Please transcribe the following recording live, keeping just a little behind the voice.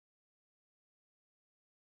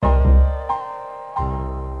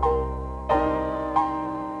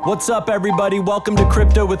What's up, everybody? Welcome to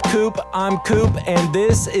Crypto with Coop. I'm Coop, and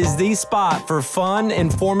this is the spot for fun,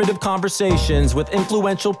 informative conversations with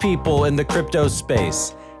influential people in the crypto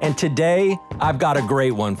space. And today, I've got a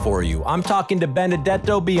great one for you. I'm talking to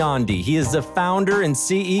Benedetto Biondi. He is the founder and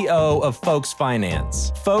CEO of Folks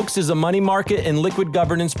Finance. Folks is a money market and liquid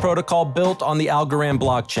governance protocol built on the Algorand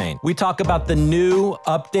blockchain. We talk about the new,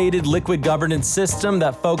 updated liquid governance system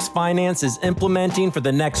that Folks Finance is implementing for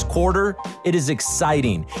the next quarter. It is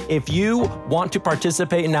exciting. If you want to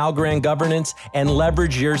participate in Algorand governance and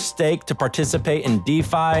leverage your stake to participate in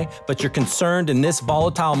DeFi, but you're concerned in this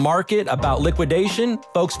volatile market about liquidation,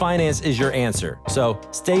 Folks Finance is your answer. So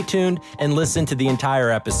stay tuned and listen to the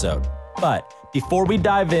entire episode. But before we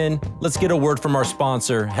dive in, let's get a word from our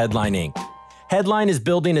sponsor, Headline Inc. Headline is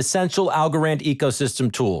building essential Algorand ecosystem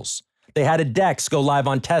tools. They had a DEX go live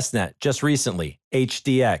on testnet just recently,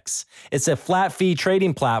 HDX. It's a flat fee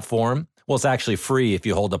trading platform. Well, it's actually free if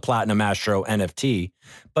you hold a Platinum Astro NFT.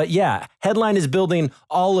 But yeah, Headline is building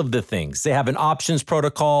all of the things. They have an options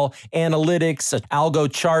protocol, analytics, algo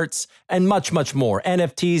charts, and much, much more.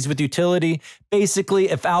 NFTs with utility. Basically,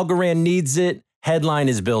 if Algorand needs it, Headline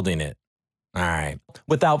is building it. All right.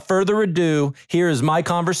 Without further ado, here is my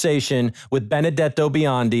conversation with Benedetto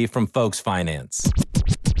Biondi from Folks Finance.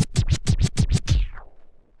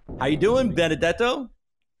 How you doing, Benedetto?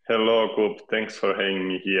 Hello, Coop. Thanks for having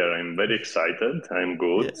me here. I'm very excited. I'm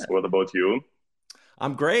good. Yeah. What about you?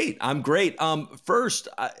 I'm great. First,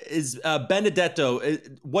 is Benedetto,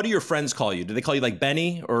 what do your friends call you? Do they call you like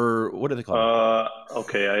Benny, or what do they call you?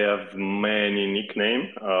 Okay, I have many nicknames.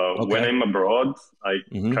 When I'm abroad, I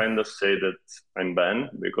kind of say that I'm Ben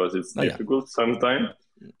because it's difficult sometimes.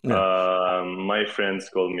 Yeah. My friends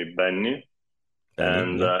call me Benny.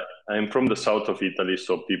 And I'm from the south of Italy,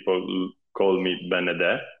 so people call me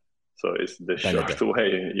Benedetto. So it's the short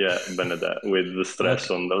way, Benedetto, with the stress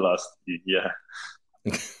on the last E,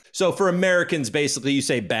 So for Americans, basically, you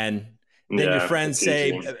say Ben, then your friends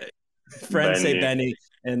say Benny,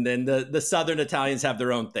 and then the Southern Italians have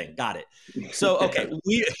their own thing. Got it. So okay,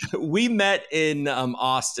 we met in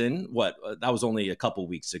Austin. That was only a couple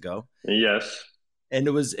weeks ago. Yes. And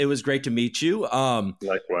it was great to meet you.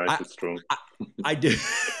 Likewise, it's true.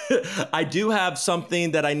 I do have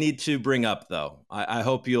something that I need to bring up, though. I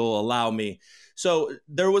hope you'll allow me. So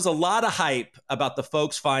there was a lot of hype about the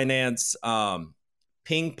Folks Finance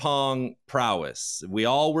ping pong prowess. We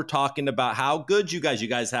all were talking about how good you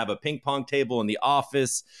guys have a ping pong table in the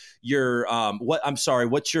office.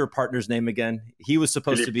 What's your partner's name again? He was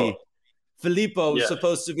supposed to be. Filippo was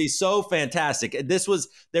supposed to be so fantastic.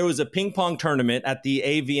 There was a ping pong tournament at the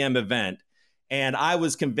AVM event, and I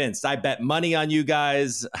was convinced. I bet money on you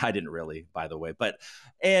guys. I didn't really, by the way,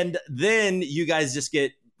 and then you guys just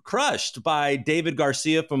get crushed by David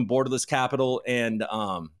Garcia from Borderless Capital and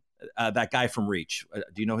that guy from Reach.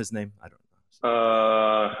 Do you know his name? I don't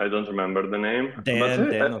know. I don't remember the name.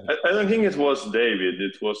 Dan. I don't think it was David.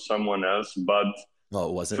 It was someone else, but. Oh,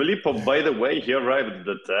 it wasn't. Filippo, by the way, he arrived at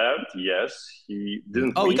the third. Yes, he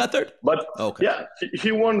didn't. He got third. But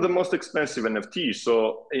he won the most expensive NFT.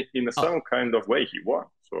 So in some kind of way, he won.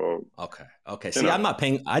 So okay. See, I'm not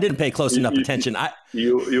paying. I didn't pay close enough attention.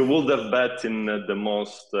 You would have bet in the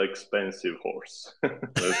most expensive horse.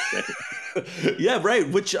 Yeah, right.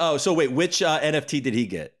 Which NFT did he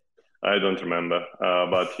get? I don't remember,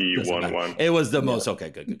 but he won one. It was the most. Okay,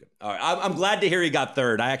 good. All right. I'm glad to hear he got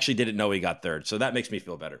third. I actually didn't know he got third, so that makes me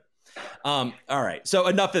feel better. All right. So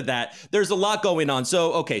enough of that. There's a lot going on.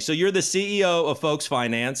 So you're the CEO of Folks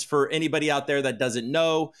Finance. For anybody out there that doesn't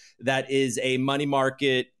know, that is a money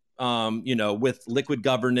market, with liquid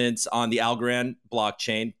governance on the Algorand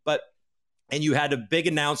blockchain. And you had a big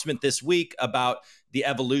announcement this week about the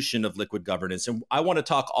evolution of liquid governance, and I want to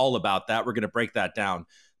talk all about that. We're going to break that down.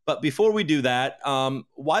 But before we do that,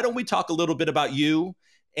 why don't we talk a little bit about you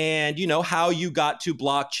and, how you got to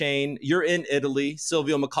blockchain? You're in Italy.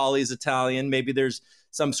 Silvio Macaulay is Italian. Maybe there's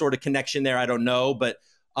some sort of connection there. I don't know. But,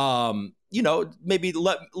 maybe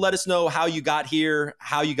let us know how you got here,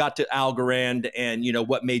 how you got to Algorand, and,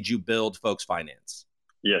 what made you build Folks Finance.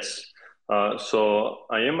 Yes. So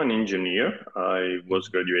I am an engineer. I was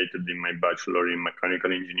graduated in my bachelor in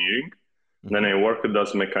mechanical engineering. Then I worked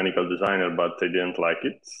as a mechanical designer, but I didn't like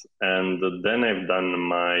it. And then I've done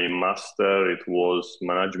my master. It was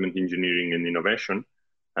management engineering and innovation.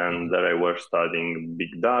 And there I was studying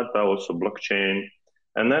big data, also blockchain.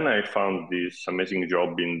 And then I found this amazing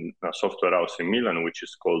job in a software house in Milan, which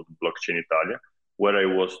is called Blockchain Italia, where I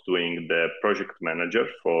was doing the project manager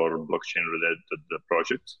for blockchain-related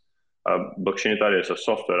projects. Blockchain Italia is a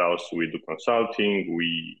software house. We do consulting.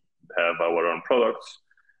 We have our own products.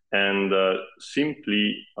 And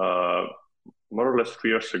simply, more or less 3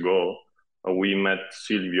 years ago, we met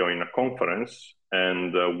Silvio in a conference,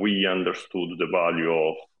 and we understood the value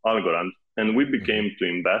of Algorand, and we became to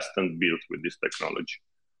invest and build with this technology.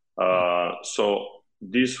 So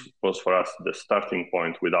this was for us the starting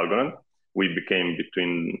point with Algorand. We became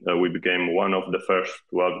one of the first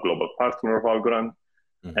 12 global partner of Algorand,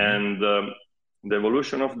 and the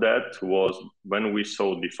evolution of that was when we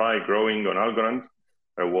saw DeFi growing on Algorand.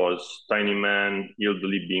 There was Tiny Man,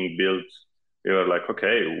 Yieldly being built. We were like,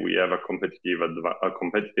 okay, we have a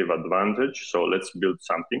competitive advantage, so let's build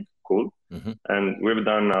something cool. And we've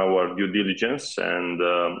done our due diligence, and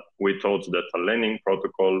we thought that a lending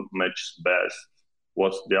protocol matches best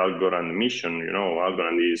what's the Algorand mission. You know,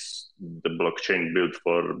 Algorand is the blockchain built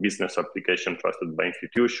for business application trusted by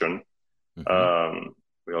institution.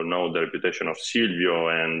 We all know the reputation of Silvio,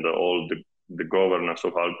 and all the governance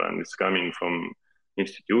of Algorand is coming from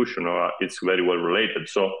institution, or it's very well related.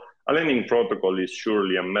 So a lending protocol is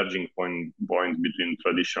surely a merging point between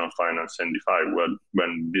traditional finance and DeFi. Well,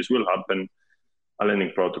 when this will happen, a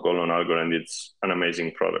lending protocol on Algorand, it's an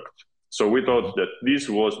amazing product. So we thought that this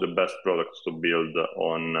was the best product to build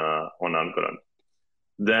on Algorand.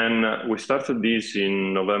 Then we started this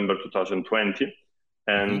in November 2020,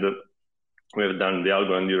 and we have done the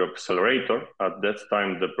Algorand Europe Accelerator. At that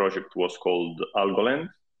time, the project was called Algorand.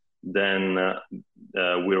 Then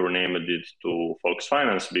we renamed it to Volks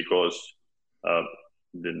Finance because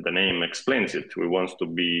the name explains it. We want to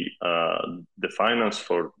be the finance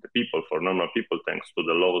for the people, for normal people, thanks to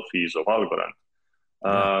the low fees of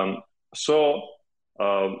Algorand. So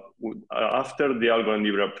after the Algorand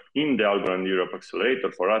Europe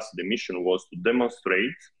Accelerator, for us, the mission was to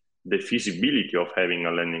demonstrate the feasibility of having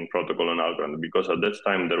a lending protocol on Algorand, because at that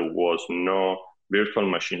time there was no virtual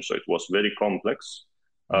machine, so it was very complex.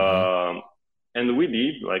 And we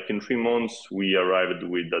did, like in 3 months, we arrived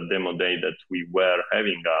with a demo day that we were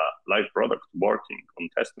having a live product working on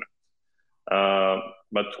testnet.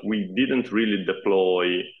 But we didn't really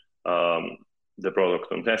deploy the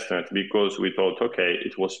product on testnet because we thought, okay,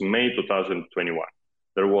 it was May 2021.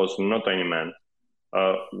 There was no Tiny Man.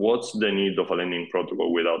 What's the need of a lending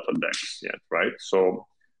protocol without a DEX yet, right? So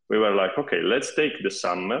we were like, okay, let's take the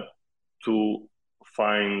summer to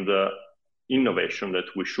find innovation that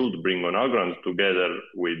we should bring on Algorand together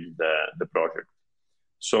with the project.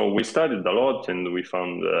 So we studied a lot, and we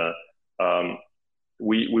found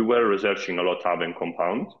we were researching a lot Hub and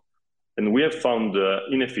Compound, and we have found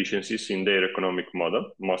inefficiencies in their economic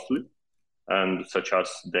model mostly, and such as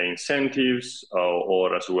the incentives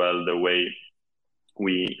or as well the way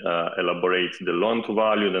we elaborate the loan to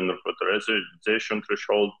value, then the authorization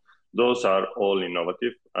threshold. Those are all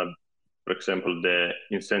innovative. For example, the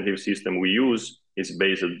incentive system we use is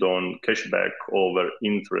based on cashback over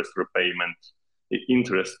interest repayment,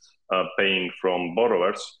 interest paying from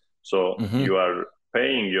borrowers. So you are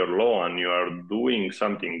paying your loan, you are doing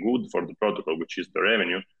something good for the protocol, which is the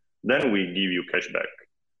revenue, then we give you cashback.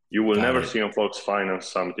 You will never see on Volks Finance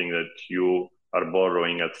something that you are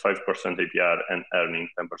borrowing at 5% APR and earning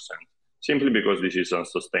 10%, simply because this is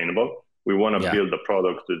unsustainable. We want to build a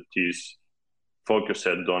product that is focused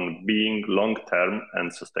on being long-term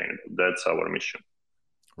and sustainable. That's our mission.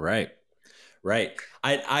 Right.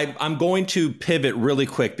 I'm going to pivot really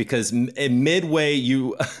quick because midway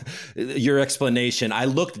your explanation, I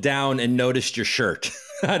looked down and noticed your shirt,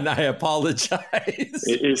 and I apologize.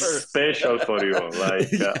 It is special for you.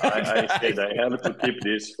 Like I said, I have to keep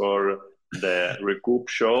this for the Recoup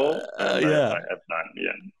show, and I have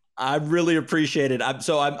done. I really appreciate it. I'm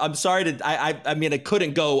sorry to. I mean, it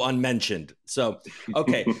couldn't go unmentioned. So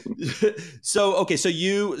okay, so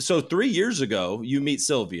 3 years ago you meet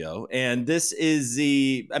Silvio, and this is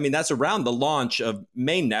that's around the launch of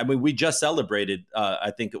Mainnet. I mean, we just celebrated.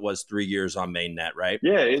 I think it was 3 years on Mainnet, right?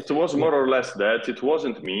 Yeah, it was more or less that. It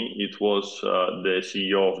wasn't me. It was the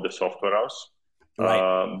CEO of the software house.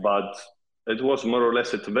 Right. But it was more or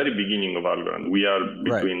less at the very beginning of Algorand. We are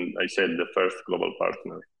between, I said, the first global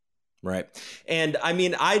partner. Right. And I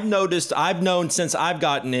mean, I've known since I've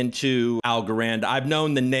gotten into Algorand, I've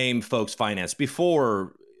known the name Volks Finance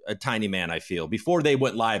before a Tiny Man, I feel, before they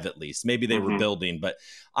went live, at least. Maybe they were building. But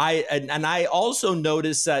I also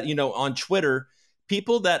noticed that, on Twitter,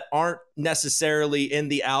 people that aren't necessarily in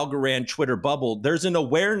the Algorand Twitter bubble, there's an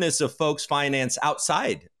awareness of Volks Finance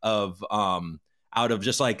outside of out of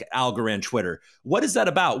just like Algorand Twitter. What is that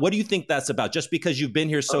about? What do you think that's about? Just because you've been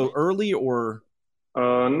here so early, or?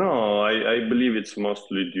 No, I believe it's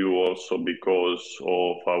mostly due also because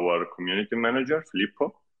of our community manager,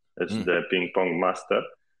 Filippo, as the ping pong master.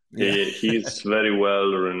 Yeah. He's very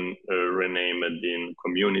well renamed in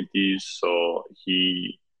communities. So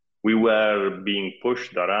we were being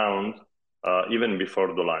pushed around even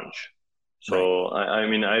before the launch. Right. So I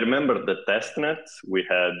mean, I remember the testnet. We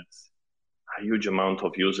had a huge amount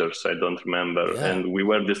of users. I don't remember, Yeah. and we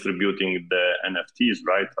were distributing the NFTs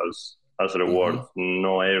right as reward.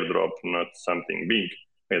 No airdrop, not something big.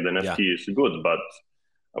 Yeah, the Yeah. NFT is good, but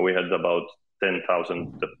we had about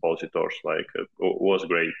 10,000 depositors. Like it was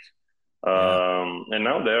great. Yeah. And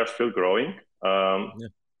now they are still growing. Yeah.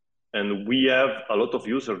 And we have a lot of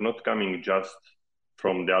users not coming just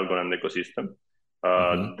from the Algorand ecosystem.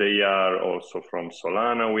 They are also from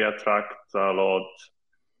Solana. We attract a lot.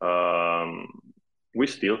 We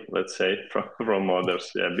still, let's say, from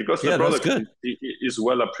others, yeah, because the Yeah, that's product good. is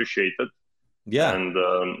well appreciated. Yeah. And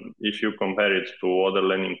if you compare it to other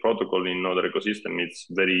lending protocol in other ecosystem, it's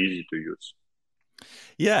very easy to use.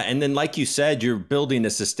 Yeah. And then, like you said, you're building a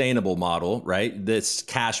sustainable model, right? This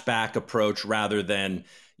cashback approach rather than,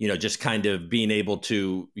 just kind of being able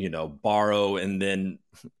to, borrow and then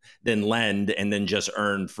lend and then just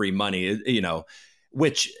earn free money,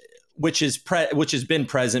 which which has been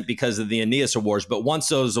present because of the Aeneas Awards. But once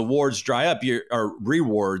those awards dry up, or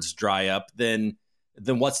rewards dry up, then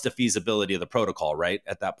what's the feasibility of the protocol, right?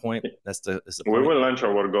 At that point, that's the We point. will launch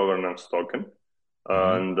our governance token,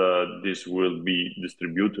 and this will be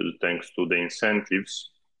distributed thanks to the incentives.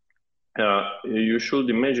 You should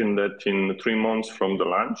imagine that in 3 months from the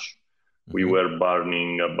launch, we were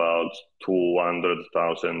burning about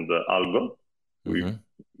 200,000 algo.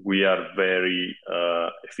 We are very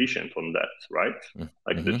efficient on that, right?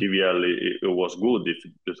 Like the TVL, it was good if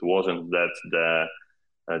it wasn't that the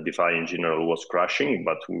DeFi in general was crashing,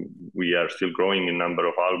 but we are still growing in number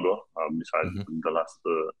of algo besides the last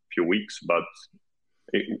few weeks. But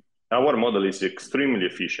our model is extremely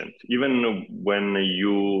efficient. Even when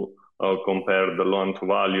you compare the loan to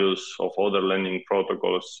values of other lending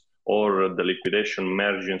protocols or the liquidation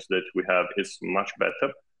margins that we have is much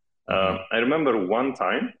better. I remember one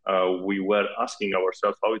time we were asking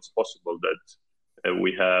ourselves how it's possible that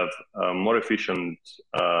we have a more efficient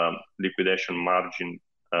liquidation margin,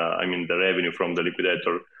 the revenue from the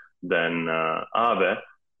liquidator than Aave.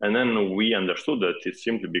 And then we understood that it's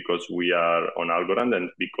simply because we are on Algorand and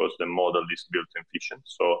because the model is built efficient.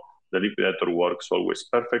 So the liquidator works always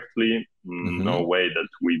perfectly. No way that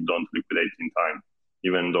we don't liquidate in time,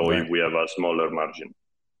 even though we have a smaller margin.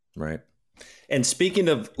 Right. And speaking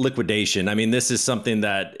of liquidation, this is something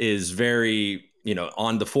that is very,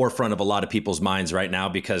 on the forefront of a lot of people's minds right now,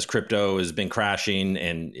 because crypto has been crashing,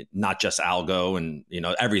 and not just algo, and,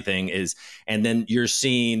 everything is. And then you're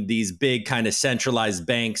seeing these big kind of centralized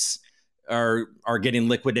banks are getting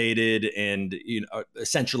liquidated, and,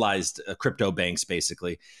 centralized crypto banks,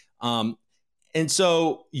 basically. And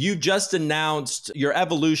so you just announced your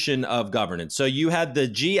evolution of governance. So you had the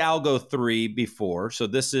G Algo 3 before. So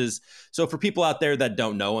for people out there that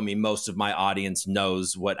don't know, most of my audience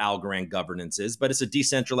knows what Algorand governance is, but it's a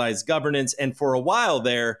decentralized governance. And for a while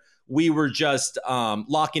there, we were just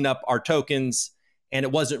locking up our tokens, and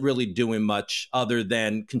it wasn't really doing much other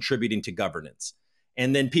than contributing to governance.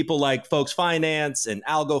 And then people like Folks Finance and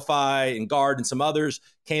AlgoFi and Guard and some others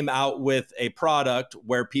came out with a product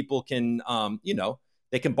where people can,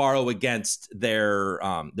 they can borrow against their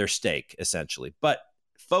stake, essentially. But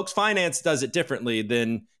Folks Finance does it differently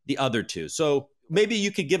than the other two. So maybe you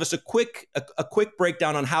could give us a quick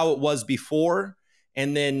breakdown on how it was before,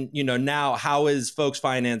 and then now how is Folks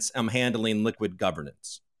Finance handling liquid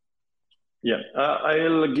governance? Yeah,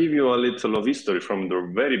 I'll give you a little of history from the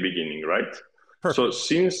very beginning, right? Perfect. So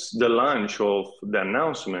since the launch of the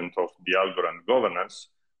announcement of the Algorand governance,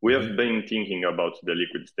 we have been thinking about the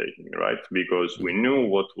liquid staking, right? Because we knew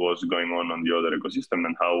what was going on the other ecosystem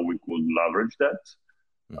and how we could leverage that.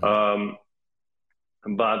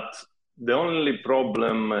 But the only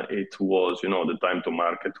problem, it was, the time to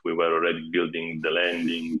market. We were already building the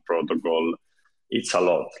lending protocol. It's a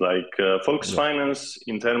lot. Like Folks Finance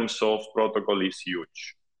in terms of protocol is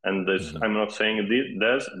huge. And this, I'm not saying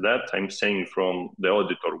that, I'm saying from the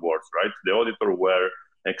auditor words, right? The auditor were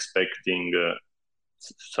expecting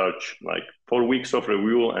such like 4 weeks of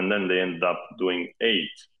review, and then they ended up doing 8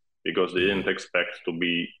 because they didn't expect to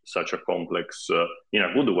be such a complex, in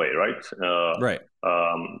a good way, right?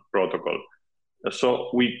 Protocol. So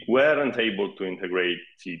we weren't able to integrate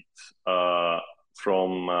it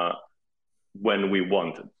from when we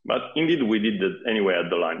wanted. But indeed, we did it anyway at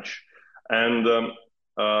the launch. And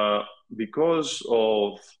because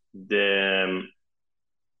of the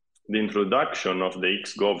introduction of the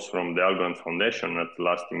XGovs from the Algorand Foundation at the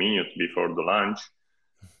last minute before the launch,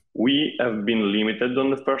 We have been limited on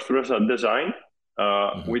the first design.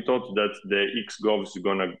 Mm-hmm. We thought that the XGov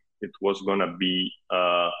was gonna be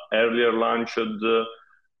earlier launched.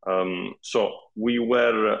 So we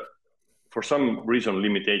were, for some reason,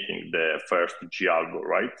 limiting the first Gialgo,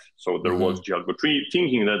 right? So there was Gialgo 3,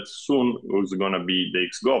 thinking that soon it was gonna be the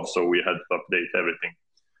XGov, so we had to update everything.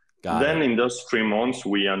 Then in those 3 months,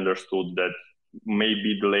 we understood that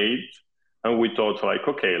maybe delayed, and we thought like,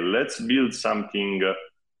 okay, let's build something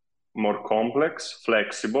more complex,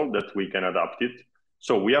 flexible, that we can adapt it.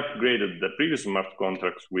 So we upgraded the previous smart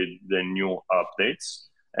contracts with the new updates,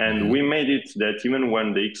 and we made it that even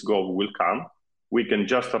when the XGov will come, we can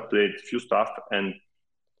just update a few stuff and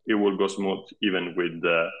it will go smooth even with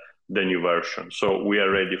the new version. So we are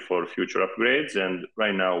ready for future upgrades, and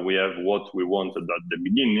right now we have what we wanted at the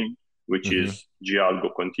beginning, which is Gialgo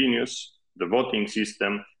Continuous, the voting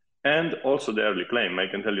system, and also the early claim. I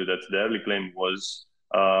can tell you that the early claim was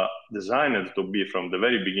designed to be from the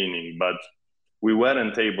very beginning, but we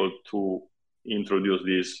weren't able to introduce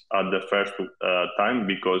this at the first time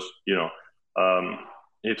because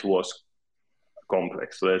it was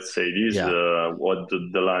complex. Let's say this what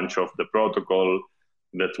the launch of the protocol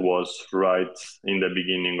that was right in the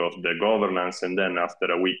beginning of the governance, and then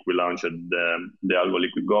after a week we launched the Algo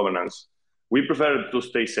Liquid governance. We preferred to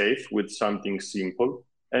stay safe with something simple,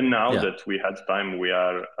 and now that we had time, we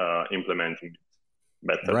are implementing it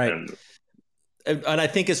better. Right. And I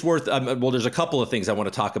think it's worth, well, there's a couple of things I want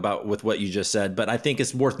to talk about with what you just said, but I think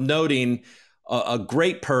it's worth noting a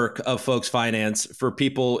great perk of Folks Finance for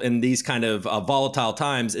people in these kind of volatile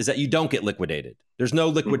times is that you don't get liquidated. There's no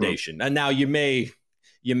liquidation. And now you may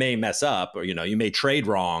mess up, or, you may trade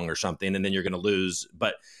wrong or something, and then you're going to lose,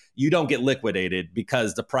 but you don't get liquidated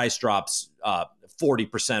because the price drops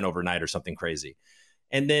 40% overnight or something crazy.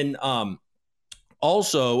 And then,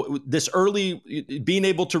 also, this early, being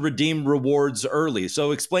able to redeem rewards early.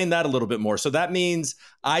 So explain that a little bit more. So that means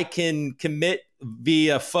I can commit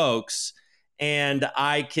via Folks, and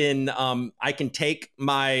I can take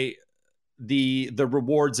the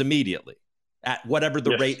rewards immediately at whatever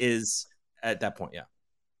the rate is at that point.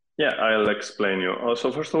 Yeah, I'll explain you.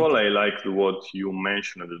 So first of all, I liked what you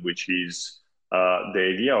mentioned, which is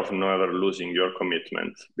the idea of never losing your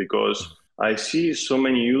commitment, because I see so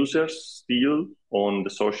many users still on the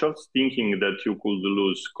socials thinking that you could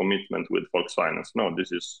lose commitment with Folks Finance. No,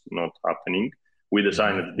 this is not happening. We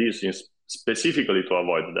designed this specifically to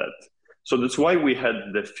avoid that. So that's why we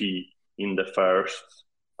had the fee in the first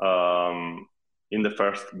in the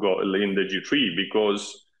G3,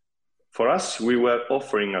 because for us, we were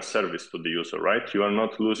offering a service to the user, right? You are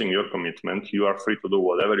not losing your commitment. You are free to do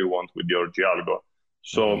whatever you want with your Gialgo.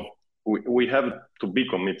 So we have to be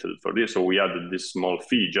committed for this. So we added this small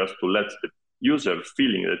fee just to let the user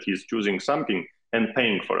feeling that he's choosing something and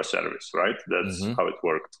paying for a service, right? That's how it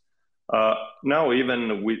worked. Now,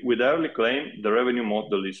 even with early claim, the revenue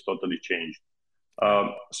model is totally changed.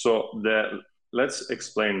 Let's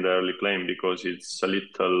explain the early claim, because it's a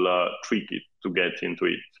little tricky to get into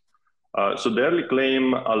it. So the early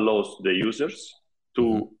claim allows the users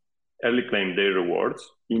to early claim their rewards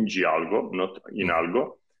in Gialgo, not in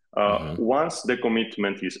Algo, once the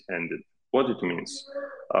commitment is ended. What it means?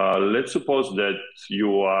 Let's suppose that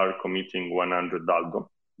you are committing 100 Algo,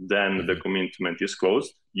 then the commitment is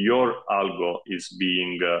closed. Your Algo is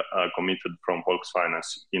being committed from Folks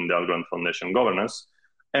Finance in the Algorand Foundation governance.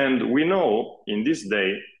 And we know in this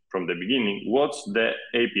day, from the beginning, what's the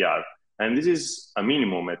APR. And this is a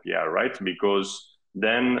minimum APR, right? Because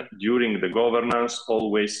then during the governance,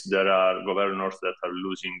 always there are governors that are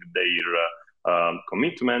losing their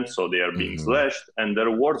commitment, so they are being slashed, and the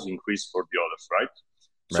rewards increase for the others, right?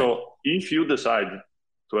 So if you decide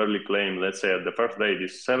to early claim, let's say at the first day,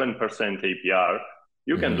 this 7% APR,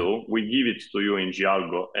 you can do, we give it to you in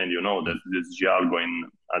Gialgo, and you know that this Gialgo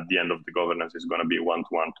at the end of the governance is going to be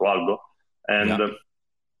 1-to-1 to Algo, and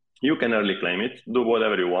you can early claim it, do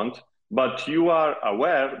whatever you want, but you are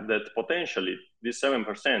aware that potentially this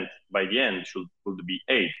 7% by the end could be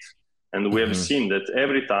 8. And we have seen that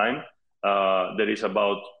every time there is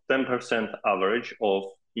about 10% average of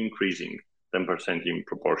increasing, 10% in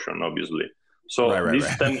proportion, obviously. So this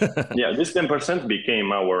 10%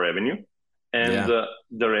 became our revenue. And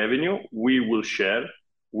the revenue we will share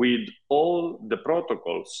with all the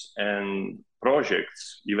protocols and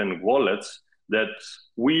projects, even wallets, that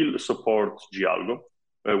will support Gialgo.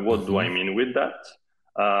 What do I mean with that?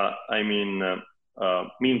 I mean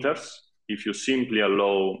minters. If you simply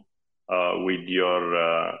allow with your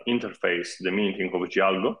interface the minting of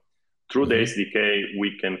Gialgo, through the SDK,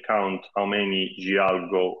 we can count how many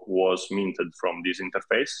Gialgo was minted from this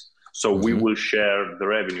interface. So we will share the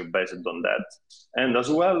revenue based on that. And as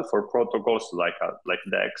well for protocols like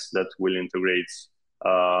DEX that will integrate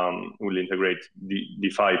the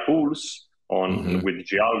DeFi pools on with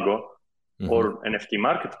Gialgo, or NFT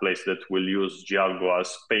marketplace that will use Gialgo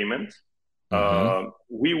as payment.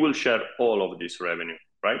 We will share all of this revenue,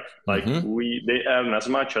 right? Like they earn as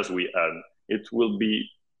much as we earn. It will be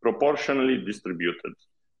proportionally distributed.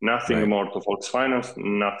 Nothing more to Fox Finance,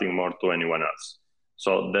 nothing more to anyone else.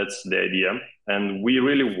 So that's the idea. And we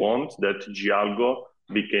really want that Gialgo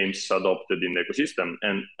becomes adopted in the ecosystem.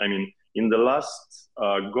 And I mean, in the last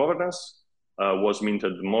governance was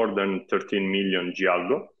minted more than 13 million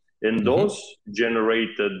Gialgo. And those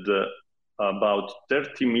generated about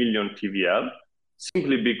 30 million TVL,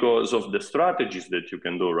 simply because of the strategies that you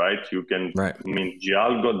can do, right? You can mint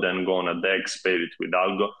Gialgo, then go on a DEX, pair it with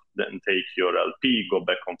Algo, then take your LP, go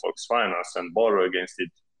back on Fox Finance and borrow against it.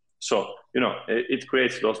 So, it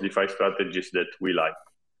creates those DeFi strategies that we like.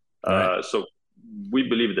 So we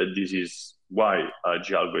believe that this is why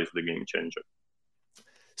Gialgo is the game changer.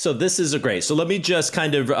 So this is great. So let me just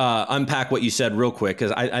kind of unpack what you said real quick,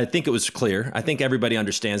 because I think it was clear. I think everybody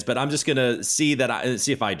understands, but I'm just going to see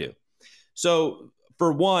if I do. So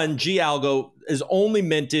for one, Gialgo is only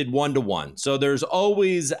minted 1-to-1. So there's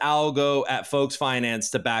always algo at Folks Finance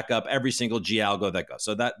to back up every single Gialgo that goes.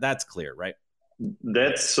 So that's clear, right?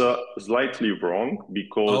 That's slightly wrong,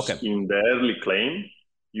 because in the early claim,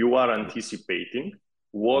 you are anticipating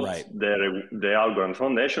what the Algorand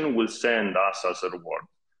Foundation will send us as a reward.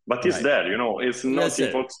 But it's there, it's not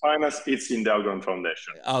in Fox Finance, it's in the Algorand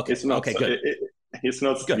Foundation. It's not, good. It's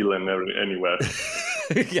not still anywhere.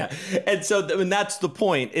 Yeah. And so that's the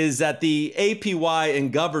point, is that the APY in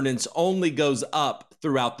governance only goes up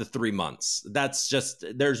throughout the 3 months. That's just,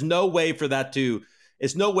 there's no way for that to,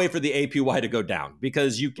 it's no way for the APY to go down,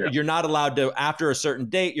 because you're not allowed to, after a certain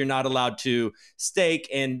date, you're not allowed to stake,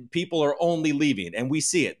 and people are only leaving. And we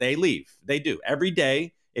see it. They leave. They do. Every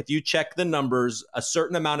day, if you check the numbers, a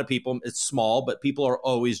certain amount of people, it's small, but people are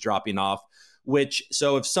always dropping off,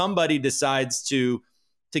 so if somebody decides to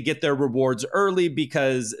get their rewards early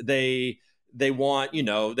because they want,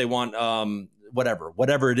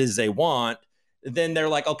 whatever it is they want, then they're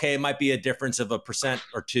like, okay, it might be a difference of 1%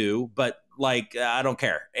 or 2%, but I don't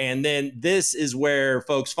care. And then this is where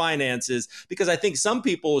Folks Finance is, because I think some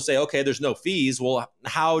people will say, okay, there's no fees. Well,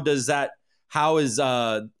 how is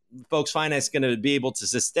Folks Finance going to be able to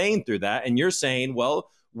sustain through that? And you're saying,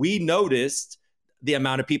 well, we noticed the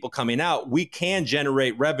amount of people coming out. We can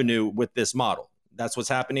generate revenue with this model. That's what's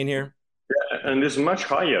happening here. Yeah, and it's much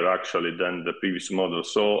higher actually than the previous model.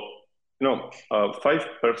 So,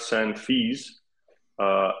 5% fees,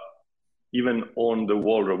 even on the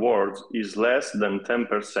wall rewards, is less than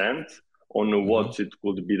 10% on what it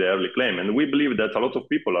could be the early claim. And we believe that a lot of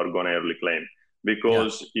people are going to early claim,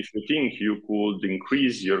 because if you think you could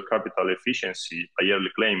increase your capital efficiency by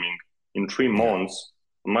early claiming in 3 months,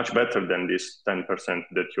 much better than this 10%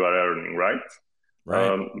 that you are earning, right?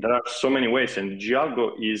 There are so many ways, and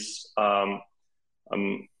Gialgo is,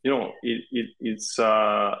 it's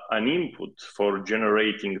an input for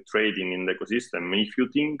generating trading in the ecosystem. If you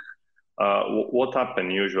think what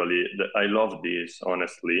happened usually, I love this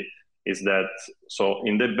honestly, is that so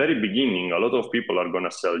in the very beginning, a lot of people are going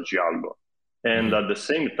to sell Gialgo, and at the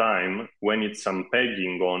same time, when it's some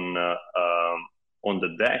pegging on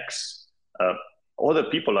the DEX, other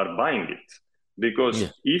people are buying it.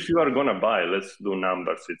 Because if you are going to buy, let's do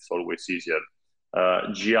numbers, it's always easier,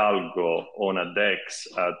 Gialgo on a DEX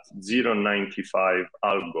at 0.95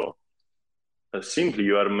 algo, simply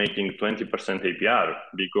you are making 20% APR,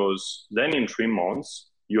 because then in 3 months,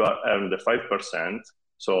 you are earned the 5%,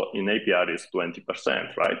 so in APR is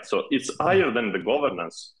 20%, right? So it's higher than the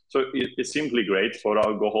governance. So it's simply great for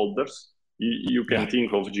algo holders. You can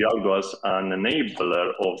think of Gialgo as an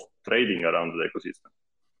enabler of trading around the ecosystem.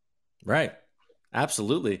 Right.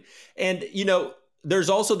 Absolutely. And, there's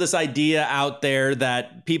also this idea out there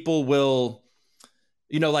that people will,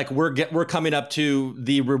 we're coming up to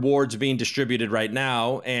the rewards being distributed right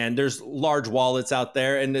now, and there's large wallets out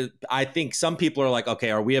there. And I think some people are like,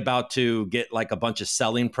 okay, are we about to get a bunch of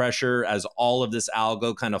selling pressure as all of this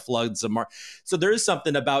algo kind of floods the market? So there is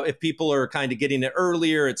something about, if people are kind of getting it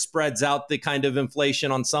earlier, it spreads out the kind of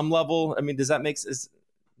inflation on some level. I mean, does that make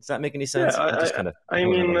any sense? I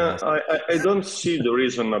don't see the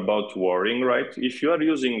reason about worrying, right? If you are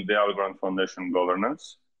using the Algorand Foundation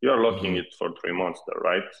governance, you are locking it for 3 months there,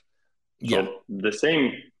 right? So the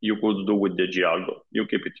same you could do with the Gialgo. You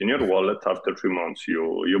keep it in your wallet. After 3 months,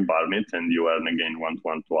 you burn it and you earn again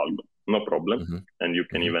 1-to-1 to Algo. No problem. And you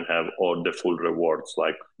can even have all the full rewards,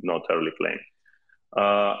 like not early claim.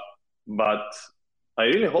 but I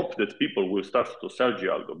really hope that people will start to sell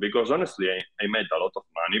Gialgo, because honestly, I made a lot of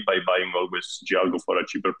money by buying always Gialgo for a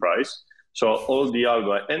cheaper price. So all the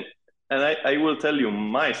Algo, and I will tell you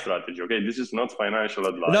my strategy. Okay, this is not financial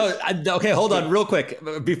advice. Okay, hold on, real quick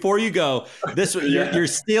before you go. This Yeah.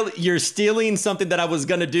 you're stealing something that I was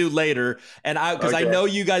going to do later, and because I Okay. know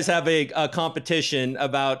you guys have a competition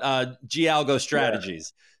about Gialgo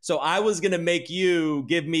strategies. Yeah. So I was going to make you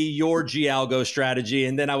give me your Gialgo strategy,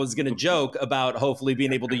 and then I was going to joke about hopefully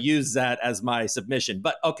being able to use that as my submission.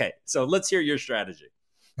 But okay, so let's hear your strategy.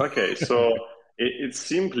 Okay, so it's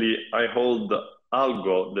simply I hold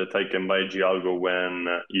algo that I can buy Gialgo when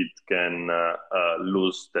it can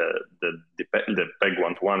lose the peg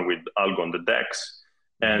 1-to-1 with algo on the DEX.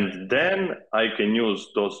 And then I can use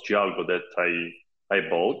those Gialgo that I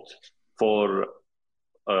bought for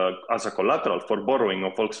as a collateral for borrowing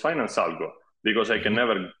of Volksfinance algo, because I can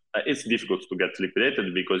never. It's difficult to get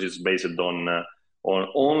liquidated because it's based on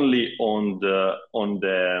only on the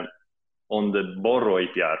borrow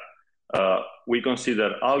APR. We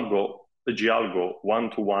consider Gialgo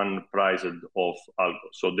 1-to-1 priced of algo.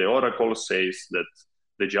 So the Oracle says that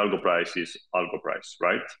the Gialgo price is algo price,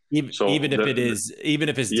 right? Even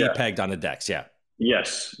if it's depegged on a DEX, yeah.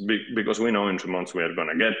 Yes, because we know in 3 months we are going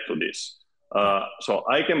to get to this. So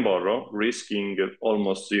I can borrow, risking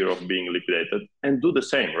almost zero of being liquidated, and do the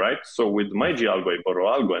same, right? So with my Gialgo, I borrow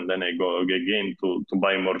algo, and then I go again to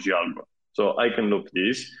buy more Gialgo. So I can loop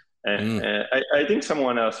this. And I think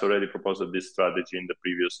someone else already proposed this strategy in the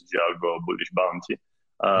previous Gialgo bullish bounty.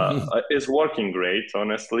 It's working great,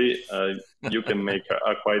 honestly. You can make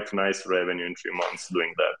a quite nice revenue in 3 months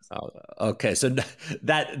doing that. Oh, okay, so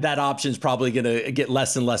that option is probably going to get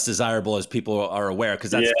less and less desirable as people are aware,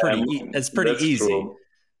 because that's pretty easy. True.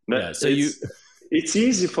 So it's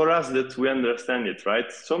easy for us that we understand it,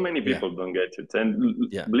 right? So many people don't get it, and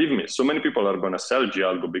believe me, so many people are going to sell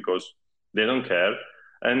Gialgo because they don't care.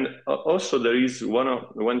 And also there is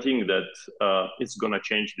one thing that it's going to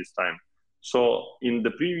change this time. So in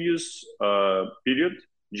the previous period,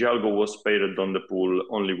 Gialgo was paired on the pool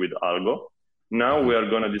only with algo. Now we are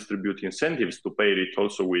going to distribute incentives to pair it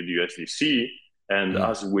also with USDC. And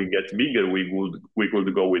as we get bigger, we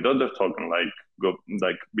could go with other token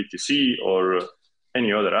like BTC or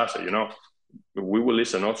any other asset. We will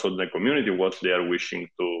listen also to the community what they are wishing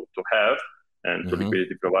to have, and to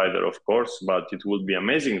liquidity provider, of course. But it would be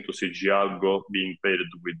amazing to see Gialgo being paired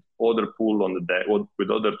with other pool on the DEX,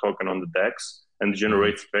 with other token on the DEX, and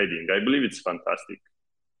generate trading. I believe it's fantastic.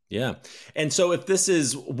 Yeah. And so if this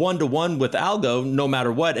is 1-to-1 with algo, no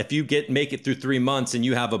matter what, if you make it through 3 months and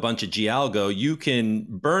you have a bunch of Gialgo, you can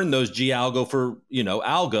burn those Gialgo for,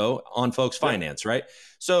 algo on Volksfinance, right?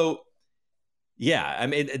 So yeah, I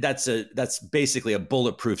mean, that's basically a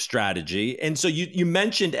bulletproof strategy. And so you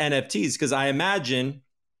mentioned NFTs, because I imagine,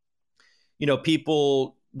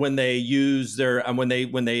 people when they use their when they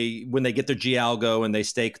get their Gialgo and they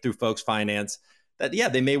stake through Volksfinance, that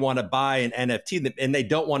they may want to buy an NFT, and they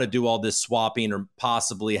don't want to do all this swapping or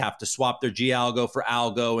possibly have to swap their Gialgo for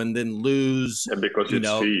algo and then lose. Because it's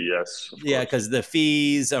fee, yes. Because the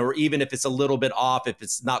fees, or even if it's a little bit off, if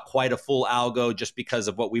it's not quite a full algo, just because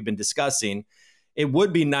of what we've been discussing. It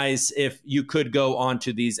would be nice if you could go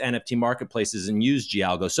onto these NFT marketplaces and use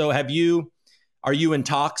Gialgo. So are you in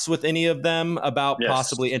talks with any of them about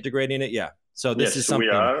possibly integrating it? Yeah. So this is something.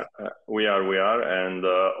 We are. And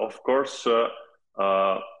of course,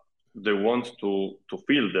 they want to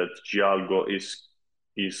feel that Gialgo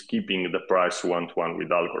is keeping the price 1-to-1 with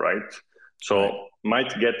algo, right? So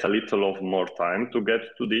might get a little of more time to get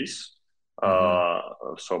to this.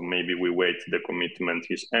 So maybe we wait, the commitment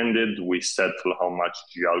is ended, we settle how much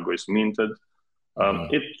Gialgo is minted.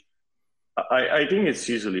 I think it's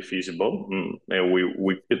easily feasible.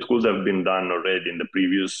 It could have been done already in the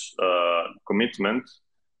previous commitment,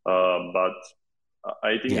 but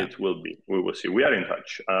I think it will be. We will see. We are in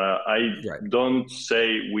touch. Don't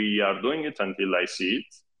say we are doing it until I see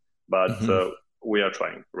it, but we are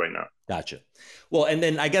trying right now. Gotcha. Well, and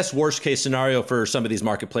then I guess worst case scenario for some of these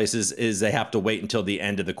marketplaces is they have to wait until the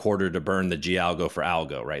end of the quarter to burn the Gialgo for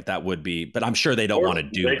algo, right? That would be, but I'm sure they don't want to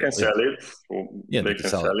do it. They can sell it. Yeah, they can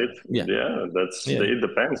sell it. Yeah, it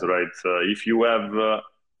depends, right? If you have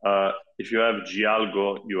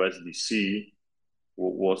Gialgo USDC,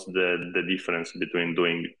 what's the difference between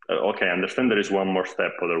doing? Okay, I understand there is one more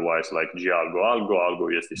step. Otherwise, like Gialgo, algo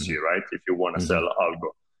USDC, right? If you want to sell algo.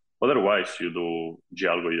 Otherwise, you do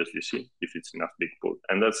Gialgo USDC if it's enough big pool,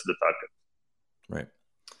 and that's the target. Right.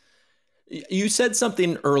 You said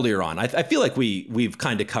something earlier on. I feel like we've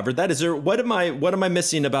kind of covered that. Is there what am I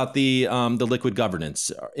missing about the liquid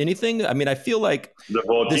governance? Anything? I mean, I feel like The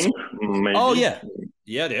this. voting, Oh maybe.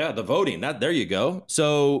 yeah. The voting. That there you go.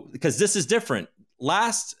 So because this is different.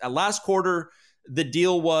 Last quarter, the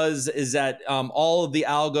deal is that all of the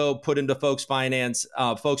algo put into folks finance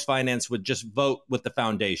would just vote with the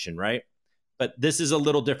foundation, right? But this is a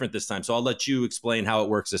little different this time. So I'll let you explain how it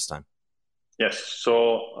works this time. Yes,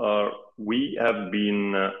 so we added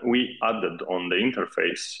on the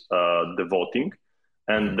interface the voting,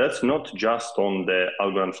 and that's not just on the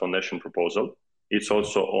Algorand Foundation proposal. It's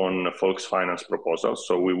also on Folks Finance proposal.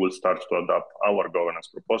 So we will start to adapt our governance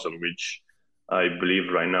proposal, which I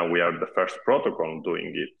believe right now we are the first protocol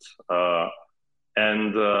doing it.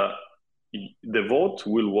 And the vote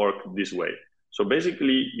will work this way. So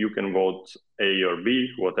basically, you can vote A or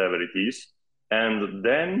B, whatever it is. And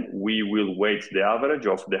then we will weight the average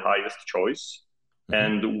of the highest choice,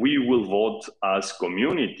 and we will vote as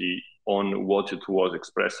community on what it was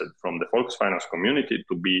expressed from the Folks Finance community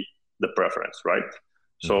to be the preference, right?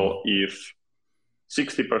 So if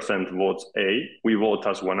 60% votes A, we vote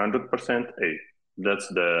as 100% A. That's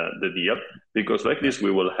the deal, because like this,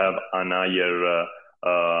 we will have an higher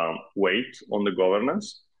weight on the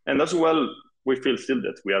governance. And as well, we feel still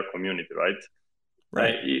that we are community, right?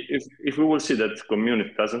 Right. If we will see that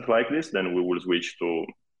community doesn't like this, then we will switch to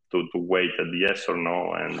wait at yes or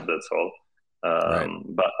no, and that's all. Right.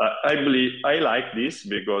 But I believe I like this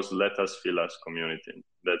because let us feel as community.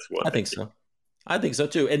 That's what I think so. I think so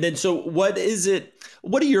too. And then, so what is it?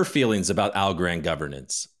 What are your feelings about Algorand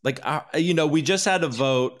governance? Like, we just had a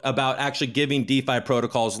vote about actually giving DeFi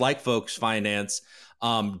protocols like Folks Finance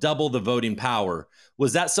double the voting power.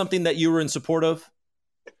 Was that something that you were in support of?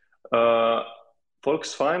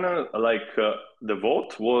 Folks Finance, the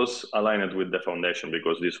vote was aligned with the foundation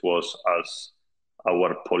because this was as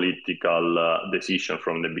our political decision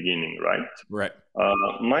from the beginning, right? Right.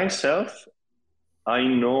 Myself, I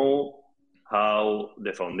know how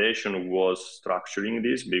the foundation was structuring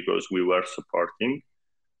this because we were supporting,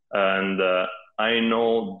 and I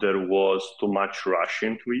know there was too much rush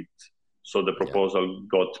into it, so the proposal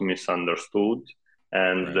got misunderstood.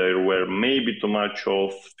 And there were maybe too much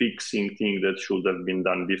of fixing things that should have been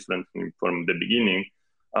done differently from the beginning.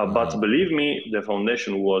 But believe me, the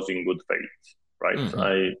foundation was in good faith,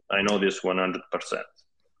 right? I know this 100%.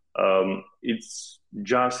 It's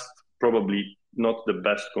just probably not the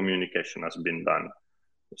best communication has been done.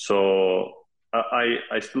 So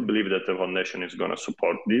I still believe that the foundation is going to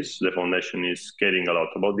support this. The foundation is caring a lot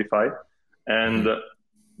about DeFi. And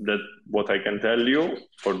that what I can tell you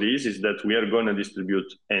for this is that we are going to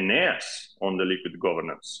distribute NAS on the liquid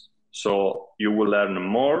governance. So you will learn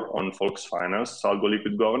more on Folks Finance algo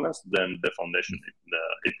liquid governance than the foundation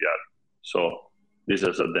the APR. So this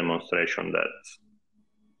is a demonstration that.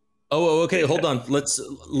 Oh, okay. Hold on.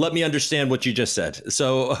 Let me understand what you just said.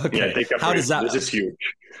 So, okay. Yeah, take a break. Does that? This is huge.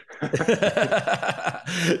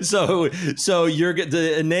 So you're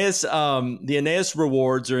the Aeneas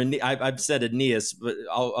rewards, or I've said Aeneas, but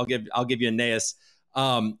I'll give you Aeneas.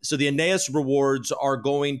 So the Aeneas rewards are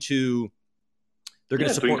going to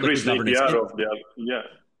support to increase the APR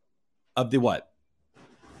of the what?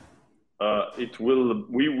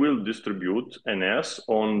 We will distribute NS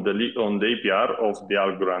on the APR of the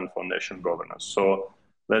Algorand Foundation governance. So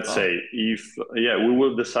let's say we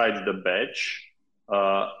will decide the batch.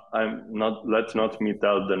 Let's not me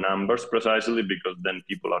tell the numbers precisely, because then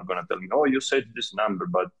people are going to tell me, oh, you said this number,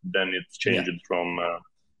 but then it's changed from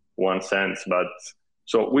 1 cent. But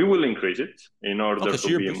so we will increase it in order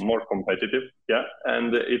to be more competitive. Yeah.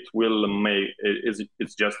 And it will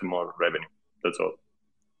it's just more revenue. That's all.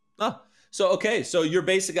 Oh. So you're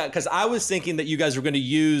basically, because I was thinking that you guys were going to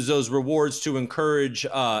use those rewards to encourage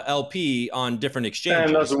LP on different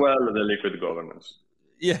exchanges, and as well the liquid governance.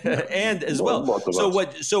 Yeah, and as well. So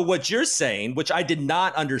what you're saying, which I did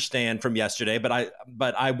not understand from yesterday, but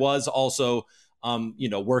I was also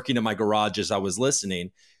working in my garage as I was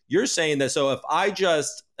listening. You're saying that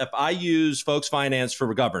if I use Folks Finance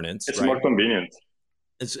for governance, it's more convenient.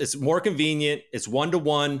 It's more convenient. It's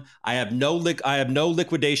 1-to-1. I have no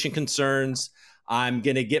liquidation concerns. I'm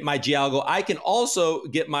going to get my Gialgo. I can also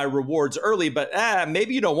get my rewards early, but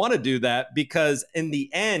maybe you don't want to do that, because in the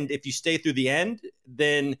end, if you stay through the end,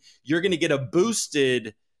 then you're going to get a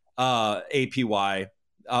boosted APY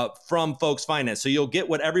from Folks Finance. So you'll get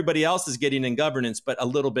what everybody else is getting in governance, but a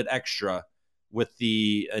little bit extra with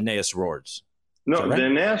the Aeneas rewards. No, right? The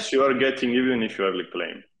Aeneas you are getting even if you early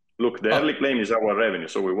claim. Look, the early claim is our revenue,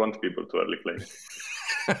 so we want people to early claim.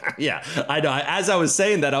 Yeah, I know. As I was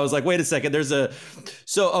saying that, I was like, wait a second,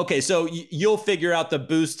 so you'll figure out the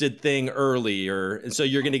boosted thing early, and so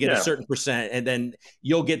you're going to get a Yeah. certain percent, and then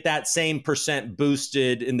you'll get that same percent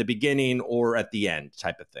boosted in the beginning or at the end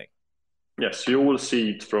type of thing. Yes, you will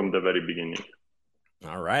see it from the very beginning.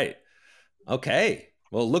 All right. Okay.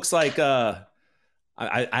 Well, it looks like I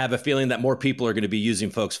have a feeling that more people are going to be using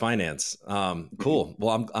Folks Finance. Cool.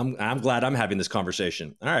 Well, I'm glad I'm having this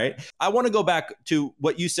conversation. All right. I want to go back to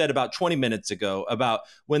what you said about 20 minutes ago about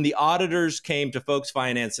when the auditors came to Folks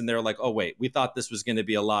Finance and they're like, oh, wait, we thought this was going to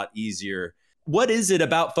be a lot easier. What is it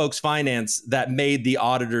about Folks Finance that made the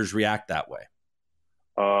auditors react that way?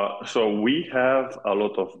 So we have a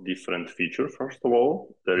lot of different features. First of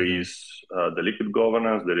all, there is the liquid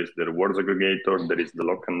governance, there is the rewards aggregator, there is the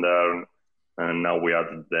lock and earn, and now we add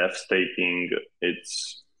the F staking.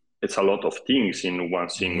 It's a lot of things in one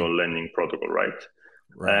single lending protocol, right?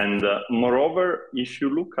 And moreover, if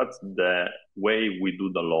you look at the way we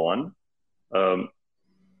do the loan,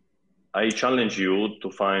 I challenge you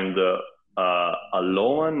to find a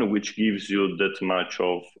loan which gives you that much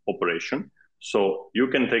of operation. So you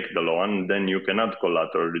can take the loan, then you can add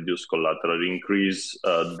collateral, reduce collateral, increase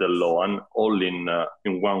the loan all in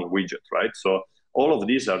one widget, right? So all of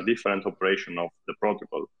these are different operation of the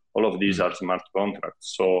protocol. All of these are smart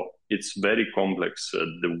contracts. So it's very complex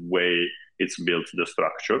the way it's built, the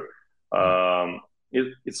structure.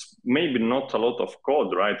 It's maybe not a lot of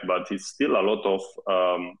code, right? But it's still a lot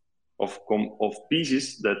of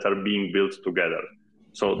pieces that are being built together.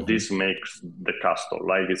 So this makes the castle.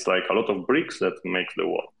 Like it's like a lot of bricks that makes the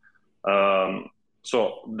wall.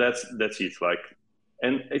 So that's it. Like,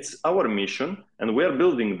 and it's our mission, and we are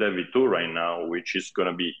building the V2 right now, which is going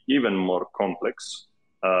to be even more complex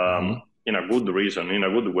in a good reason, in a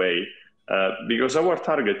good way, because our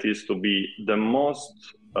target is to be the most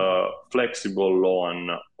flexible loan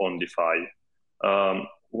on DeFi.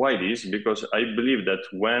 Why this? Because I believe that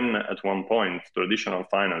when at one point traditional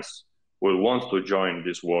finance will want to join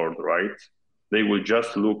this world, right, they will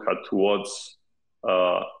just look at what's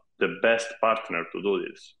the best partner to do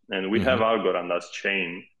this. And we have Algorand as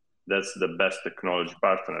chain. That's the best technology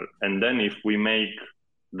partner. And then if we make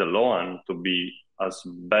the loan to be as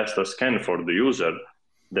best as can for the user,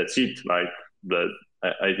 that's it. Like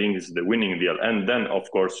I think it's the winning deal. And then, of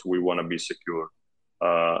course, we want to be secure.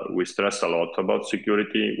 We stress a lot about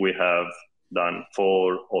security. We have done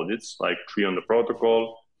 4 audits, like 3 on the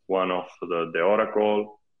protocol, 1 of the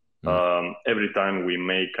Oracle. Every time we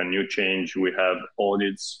make a new change, we have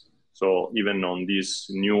audits. So even on these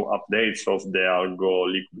new updates of the Algo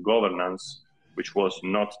liquid governance, which was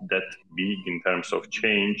not that big in terms of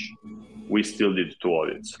change, we still did 2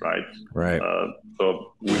 audits, right? Right.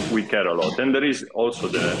 So we care a lot. And there is also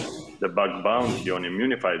the bug bounty on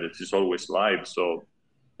Immunify that is always live. So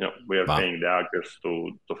we are paying the hackers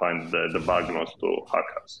to find the bug not to hack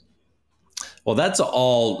us. Well, that's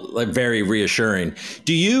all like very reassuring.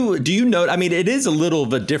 Do you know? I mean, it is a little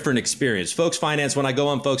of a different experience. Folks Finance. When I go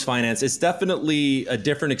on Folks Finance, it's definitely a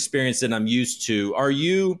different experience than I'm used to. Are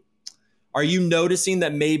you noticing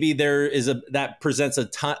that maybe that presents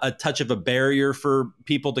a touch of a barrier for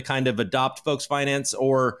people to kind of adopt Folks Finance,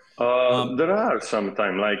 or there are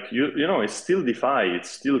sometimes like it's still DeFi,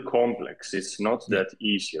 it's still complex. It's not that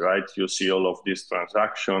easy, right? You see all of this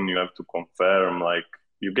transaction, you have to confirm, like.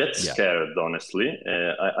 You get scared, honestly.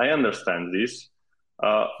 I understand this.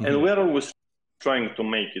 And we're always trying to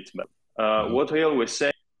make it better. What I always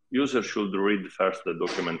say, users should read first the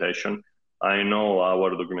documentation. I know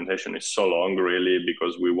our documentation is so long, really,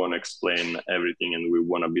 because we want to explain everything and we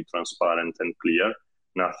want to be transparent and clear.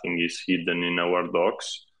 Nothing is hidden in our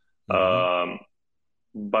docs.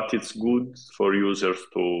 But it's good for users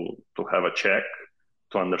to have a check,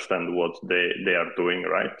 to understand what they are doing,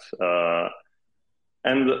 right?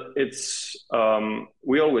 And it's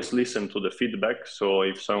we always listen to the feedback. So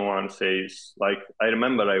if someone says, like, I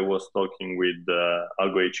remember I was talking with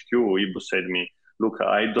Algo HQ, Ibu said me, look,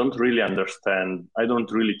 I don't really understand. I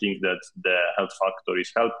don't really think that the health factor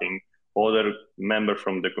is helping. Other member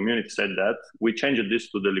from the community said that. We changed this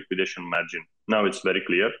to the liquidation margin. Now it's very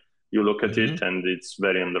clear. You look at it and it's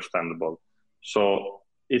very understandable. So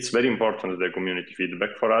it's very important, the community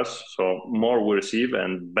feedback for us. So more we receive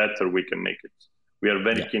and better we can make it. We are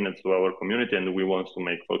very keen to our community, and we want to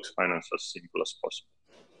make Folks Finance as simple as possible.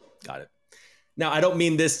 Got it. Now, I don't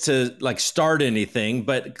mean this to like start anything,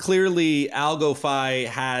 but clearly AlgoFi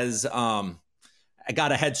has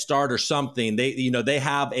got a head start or something. They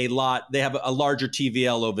have a larger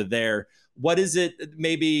TVL over there. what is it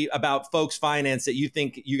maybe about folks finance that you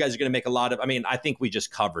think you guys are going to make a lot of? I mean, I think we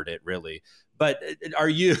just covered it really, but are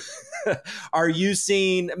you are you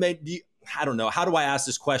seeing? I mean, I don't know. How do I ask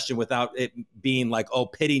this question without it being like, oh,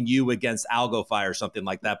 pitting you against AlgoFi or something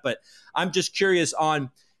like that? But I'm just curious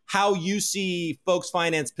on how you see folks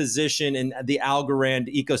finance position in the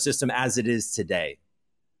Algorand ecosystem as it is today.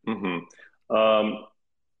 Mm-hmm.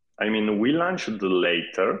 I mean, we launched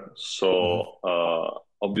later, so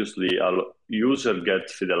obviously a user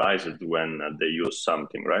gets fidelized when they use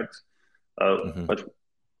something, right? But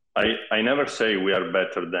I never say we are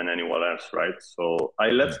better than anyone else, right? So I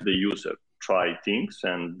let the user try things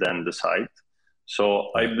and then decide.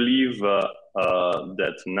 So I believe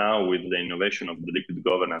that now with the innovation of the liquid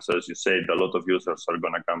governance, as you said, a lot of users are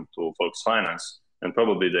going to come to Fox Finance, and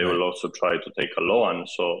probably they will also try to take a loan.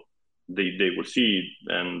 So they will see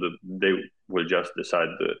and they will just decide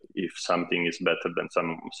if something is better than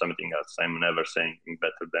something else. I'm never saying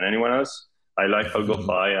better than anyone else. I like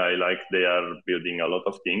AlgoFi. I like they are building a lot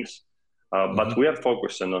of things, but we are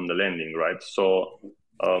focusing on the lending, right? So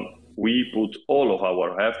we put all of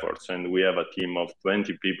our efforts, and we have a team of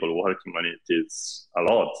 20 people working on it. It's a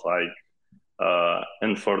lot.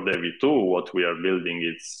 And for the V2, what we are building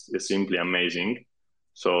is simply amazing.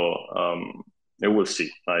 So we'll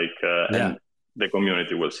see. And the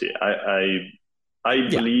community will see. I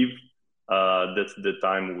believe that the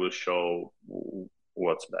time will show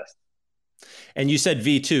what's best. And you said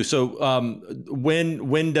V2. So when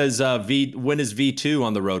is V2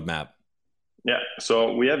 on the roadmap? Yeah,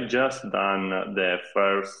 so we have just done the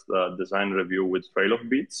first design review with Trail of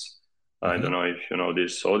Bits. I don't know if you know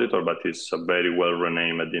this auditor, but it's a very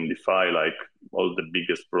well-renowned in DeFi. Like all the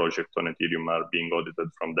biggest projects on Ethereum are being audited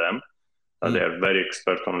from them. They are very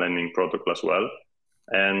expert on lending protocol as well.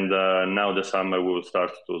 And now this summer we will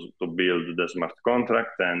start to build the smart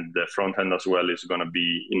contract, and the front end as well is going to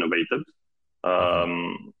be innovated.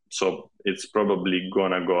 So it's probably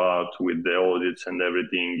going to go out with the audits and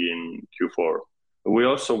everything in Q4. We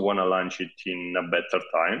also want to launch it in a better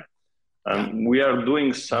time. We are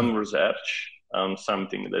doing some research on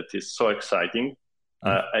something that is so exciting.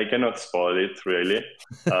 I cannot spoil it, really.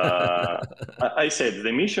 I said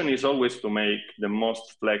the mission is always to make the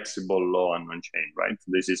most flexible loan on chain, right?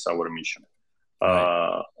 This is our mission.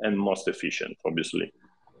 And most efficient, obviously.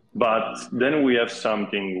 But then we have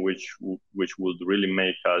something which would really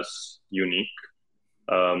make us unique.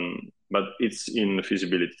 But it's in the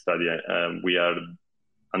feasibility study. We are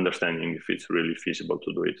understanding if it's really feasible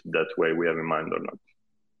to do it that way we have in mind or not.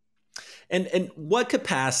 And what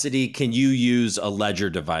capacity can you use a ledger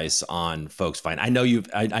device on Folks Fine? I know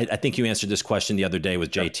I think you answered this question the other day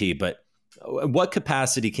with JT, but what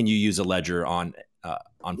capacity can you use a ledger on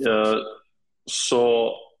Folks?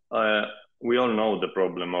 We all know the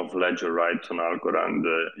problem of ledger, right? On Algorand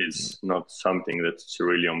is not something that's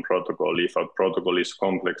really on protocol. If a protocol is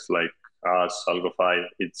complex like us, AlgoFi,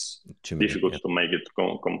 it's difficult to make it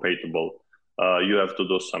compatible. You have to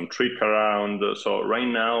do some trick around. So right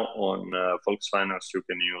now on Folks Finance, you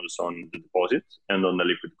can use on the deposit and on the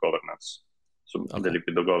liquid governance. So the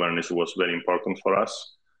liquid governance was very important for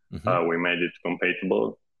us. We made it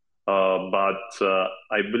compatible. But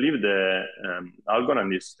I believe the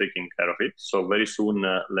Algorand is taking care of it. So very soon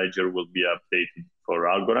Ledger will be updated for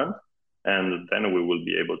Algorand, and then we will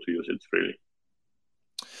be able to use it freely.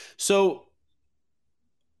 So,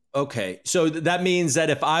 so that means that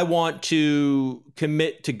if I want to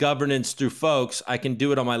commit to governance through Folks, I can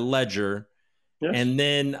do it on my Ledger. Yes. And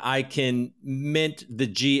then I can mint the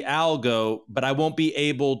G algo, but I won't be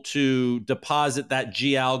able to deposit that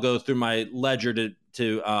G algo through my Ledger to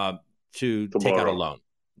take out a loan,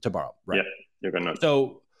 to borrow, right? Yeah, you cannot.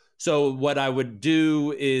 So what I would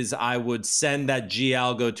do is I would send that G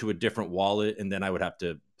algo to a different wallet, and then I would have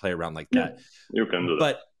to play around like that. You can do that.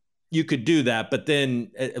 But you could do that, but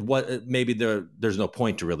then maybe there's no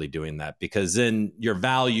point to really doing that, because then your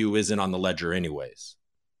value isn't on the ledger anyways,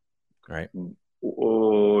 right?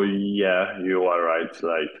 Oh yeah, you are right.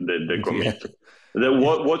 Like the commit.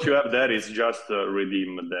 What you have there is just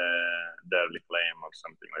redeem the early claim or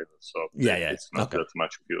something like that. So it's not that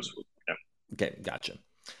much useful. Yeah. Okay, gotcha.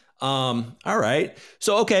 All right.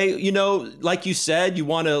 So like you said, you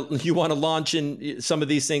want to launch in some of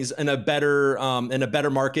these things in a better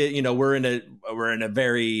market. We're in a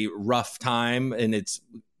very rough time, and it's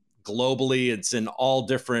globally, it's in all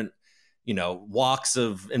different walks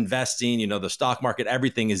of investing. The stock market,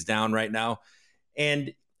 everything is down right now.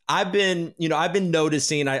 And I've been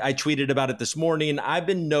noticing, I tweeted about it this morning. I've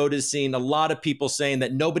been noticing a lot of people saying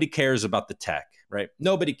that nobody cares about the tech, right?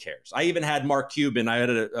 Nobody cares. I even had Mark Cuban. I had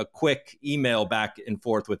a quick email back and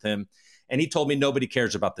forth with him. And he told me nobody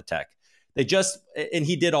cares about the tech. And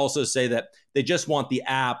he did also say that they just want the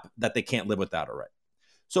app that they can't live without, all right?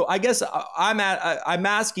 So I guess I'm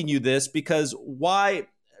asking you this because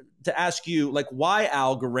to ask you, like, why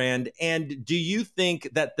Algorand? And do you think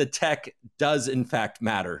that the tech does in fact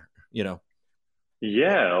matter,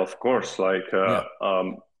 Yeah, of course.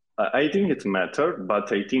 I think it matters,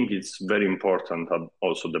 but I think it's very important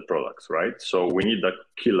also the products, right? So we need a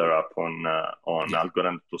killer app on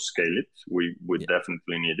Algorand to scale it. We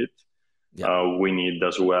definitely need it. We need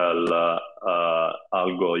as well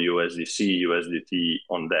Algo USDC, USDT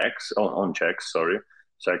on DEX, on checks,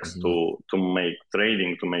 checks to make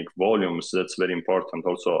trading, to make volumes. That's very important.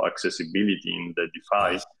 Also accessibility in the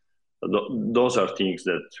DeFi. Yes. Those are things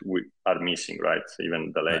that we are missing, right?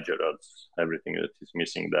 Even the ledger, everything that is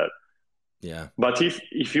missing there. Yeah. But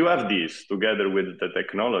if you have this together with the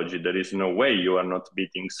technology, there is no way you are not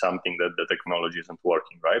beating something that the technology isn't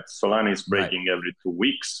working, right? Solana is breaking every 2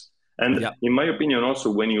 weeks. And in my opinion, also,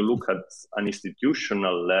 when you look at an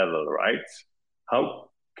institutional level, right? How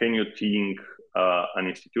can you think an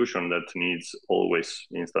institution that needs always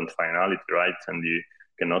instant finality, right? And you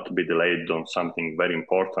cannot be delayed on something very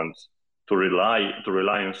important to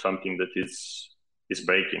rely on something that is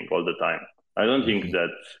breaking all the time. I don't think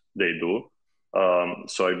that they do.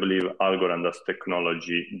 So I believe Algorand as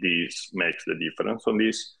technology, this makes the difference on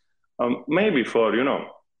this. Maybe for,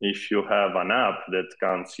 if you have an app that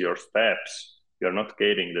counts your steps, you're not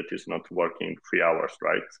caring that it's not working 3 hours,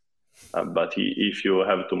 right? But if you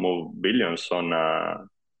have to move billions on a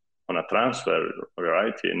transfer,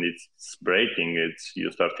 right, and it's breaking,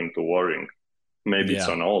 you're starting to worrying. Maybe it's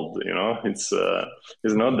on hold, it's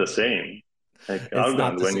not the same. Like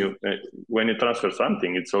Algorand, when you transfer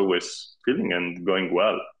something, it's always feeling and going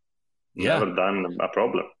well. Never done a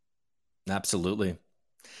problem. Absolutely.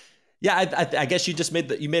 Yeah, I guess you just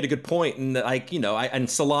made a good point, and and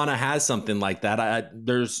Solana has something like that.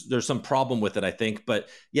 There's some problem with it, I think, but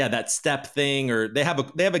yeah, that step thing, or they have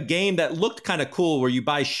a game that looked kind of cool where you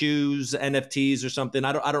buy shoes, NFTs or something.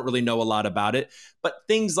 I don't really know a lot about it, but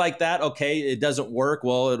things like that. Okay, it doesn't work.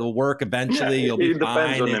 Well, it'll work eventually. You'll be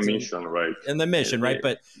fine. It depends on the mission, right? And the mission, right?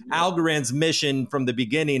 But Algorand's mission from the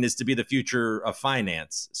beginning is to be the future of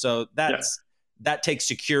finance. So that takes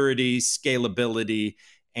security, scalability.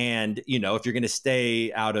 And, if you're going to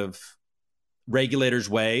stay out of regulators'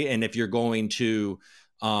 way, and if you're going to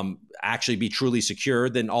actually be truly secure,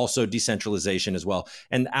 then also decentralization as well.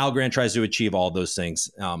 And Algorand tries to achieve all those things.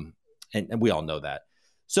 And we all know that.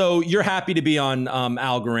 So you're happy to be on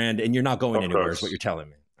Algorand, and you're not going anywhere, is what you're telling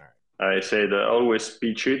me. All right. I say that I always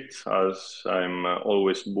pitch it, as I'm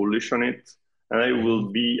always bullish on it. And I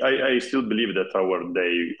will be, I still believe that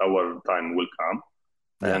our time will come.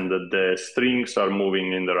 And the strings are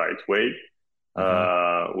moving in the right way.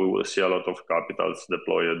 We will see a lot of capitals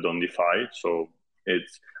deployed on DeFi. So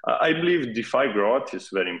I believe DeFi growth is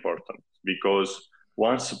very important, because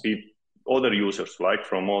once other users, like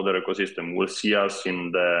from other ecosystem, will see us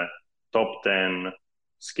in the top 10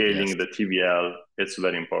 scaling the TVL, it's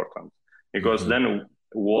very important. Because then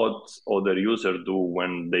what other users do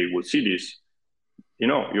when they will see this,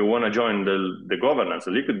 you want to join the governance,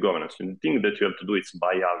 the liquid governance. And the thing that you have to do is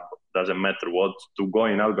buy Algo. Doesn't matter what, to go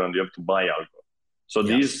in Algorand, you have to buy Algo. So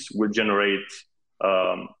this will generate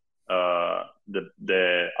the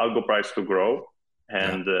Algo price to grow,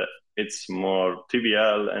 and it's more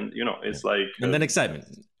TVL, and it's like and then excitement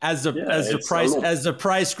as the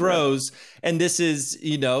price grows. And this is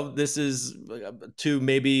to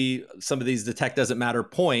maybe some of these the tech doesn't matter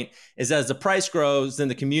point is, as the price grows, then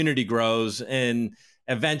the community grows, and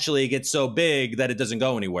eventually it gets so big that it doesn't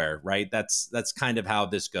go anywhere, right? That's kind of how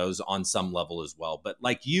this goes on some level as well. But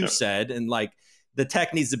like you said, and like the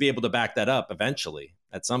tech needs to be able to back that up eventually.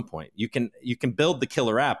 At some point, you can build the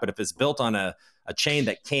killer app, but if it's built on a chain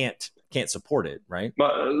that can't support it, right?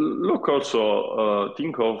 But look, also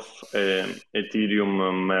think of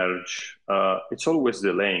Ethereum merge. It's always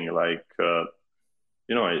delaying. Like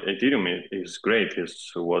Ethereum is great. It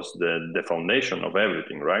was the foundation of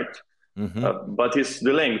everything, right? But it's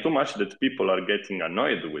delaying too much that people are getting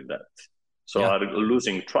annoyed with that, so are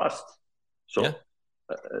losing trust. So.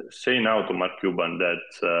 Say now to Mark Cuban that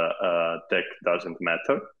tech doesn't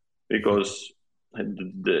matter, because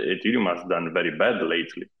the Ethereum has done very bad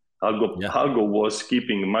lately. Algo was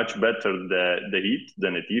keeping much better the heat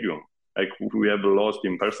than Ethereum. Like we have lost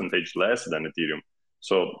in percentage less than Ethereum.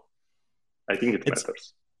 So I think it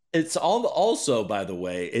matters. It's also, by the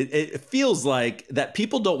way, it feels like that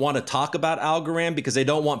people don't want to talk about Algorand because they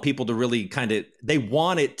don't want people to really they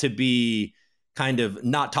want it to be kind of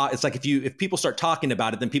not talk. It's like if people start talking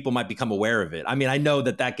about it, then people might become aware of it. I mean, I know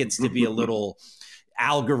that gets to be a little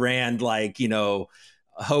Algorand, like,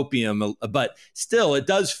 hopium, but still it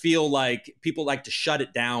does feel like people like to shut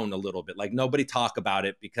it down a little bit. Like nobody talk about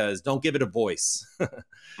it because don't give it a voice.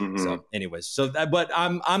 So anyways, but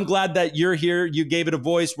I'm glad that you're here. You gave it a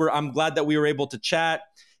voice. I'm glad that we were able to chat.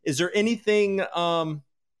 Is there anything that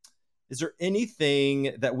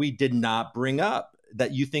we did not bring up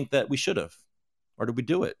that you think that we should have, or did we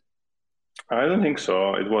do it? I don't think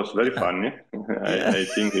so. It was very funny. I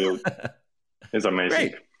think it's amazing.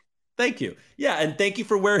 Great. Thank you. Yeah, and thank you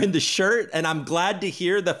for wearing the shirt. And I'm glad to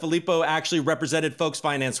hear that Filippo actually represented Folks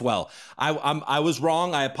Finance well. I was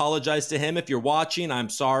wrong. I apologize to him. If you're watching, I'm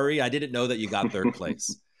sorry. I didn't know that you got third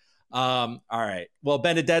place. All right. Well,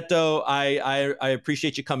 Benedetto, I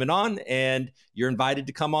appreciate you coming on, and you're invited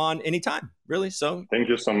to come on anytime, really. So thank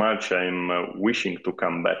you so much. I'm wishing to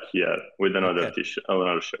come back here with another t-shirt,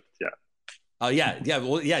 another shirt. Yeah. Oh yeah.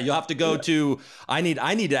 Well, yeah. You'll have to go to. I need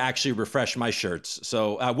to actually refresh my shirts.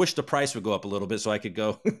 So I wish the price would go up a little bit so I could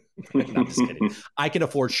go. No, I'm just kidding. I can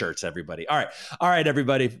afford shirts. Everybody. All right,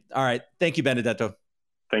 everybody. All right. Thank you, Benedetto.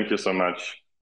 Thank you so much.